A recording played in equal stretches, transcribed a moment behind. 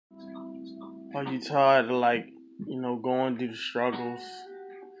Are you tired of going through the struggles,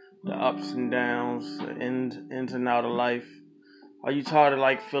 the ups and downs, the ins and out of life? Are you tired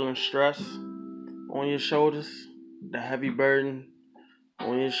of feeling stress on your shoulders, the heavy burden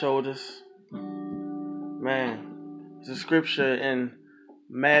on your shoulders? Man, there's a scripture in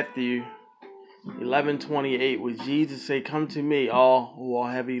Matthew 11:28 where Jesus said, "Come to me, all who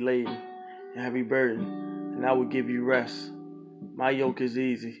are heavy laden and heavy burden, and I will give you rest. My yoke is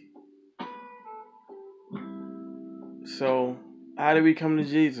easy." So, how do we come to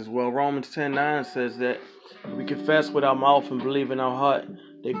Jesus? Well, Romans 10:9 says that we confess with our mouth and believe in our heart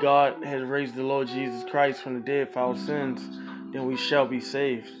that God has raised the Lord Jesus Christ from the dead for our sins, then we shall be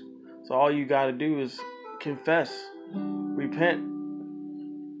saved. So all you got to do is confess, repent,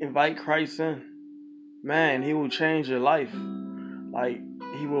 invite Christ in. Man, he will change your life.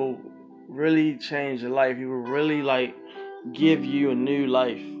 He will really change your life. He will really give you a new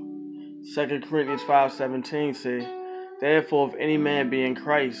life. 2 Corinthians 5:17 says, "Therefore, if any man be in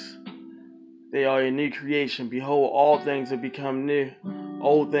Christ, they are a new creation. Behold, all things have become new.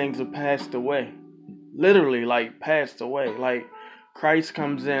 Old things have passed away." Literally, passed away. Christ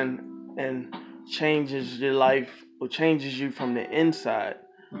comes in and changes your life, or changes you from the inside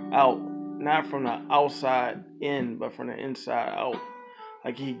out. Not from the outside in, but from the inside out.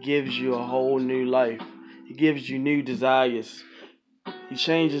 He gives you a whole new life. He gives you new desires. He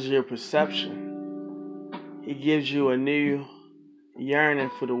changes your perception. He gives you a new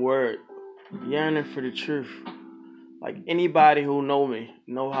yearning for the word, yearning for the truth. Anybody who know me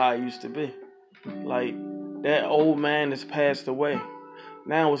know how I used to be. That old man has passed away.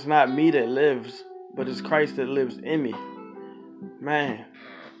 Now it's not me that lives, but it's Christ that lives in me. Man,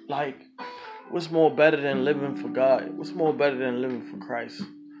 what's more better than living for God? What's more better than living for Christ?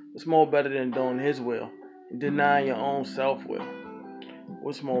 What's more better than doing His will and denying your own self-will?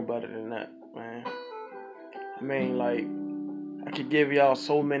 What's more better than that, man? I mean, I could give y'all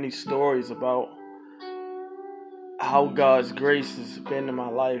so many stories about how God's grace has been in my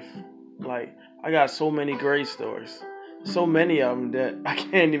life. I got so many great stories. So many of them that I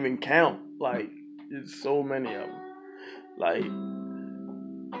can't even count. There's so many of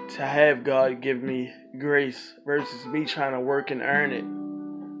them. To have God give me grace versus me trying to work and earn it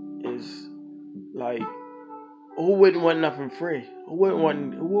is who wouldn't want nothing free? Who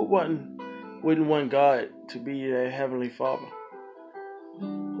wouldn't want God to be their heavenly Father?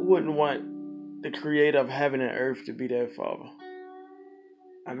 Who wouldn't want the creator of heaven and earth to be their Father?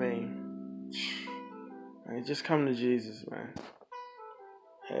 I mean, just come to Jesus, man.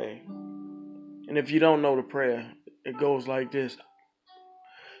 Hey. And if you don't know the prayer, it goes like this.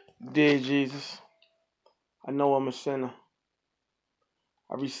 Dear Jesus, I know I'm a sinner.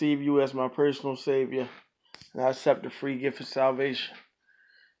 I receive you as my personal Savior, and I accept the free gift of salvation.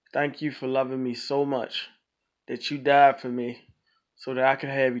 Thank you for loving me so much that you died for me so that I could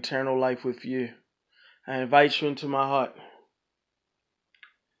have eternal life with you. I invite you into my heart.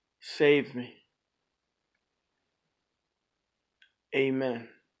 Save me. Amen.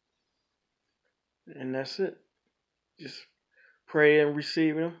 And that's it. Just pray and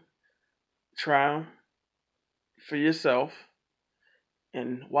receive Him. Try Him for yourself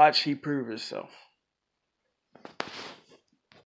and watch He prove Himself.